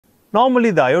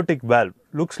Normally the aortic valve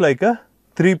looks like a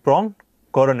 3-pronged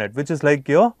coronet, which is like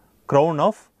your crown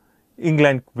of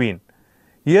England Queen.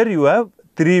 Here you have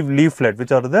 3 leaflets,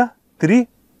 which are the 3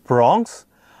 prongs,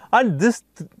 and these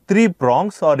 3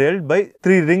 prongs are held by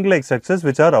 3 ring-like structures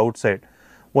which are outside.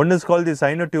 One is called the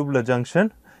sinotubular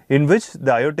junction, in which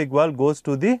the aortic valve goes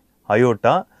to the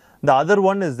aorta. The other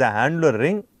one is the annular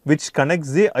ring, which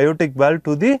connects the aortic valve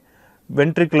to the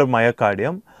ventricular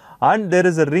myocardium, and there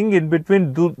is a ring in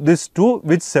between these two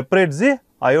which separates the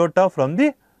aorta from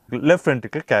the left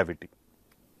ventricular cavity.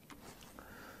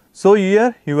 So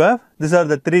here you have, these are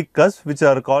the 3 cusps which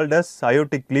are called as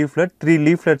aortic leaflet. 3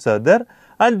 leaflets are there,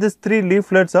 and these 3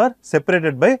 leaflets are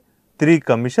separated by 3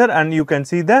 commissure, and you can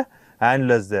see the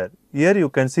annulus there. Here you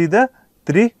can see the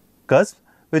 3 cusps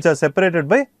which are separated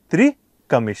by 3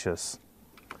 commissures.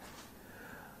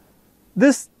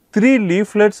 These 3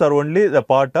 leaflets are only the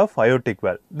part of aortic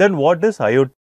valve. Then what is aortic?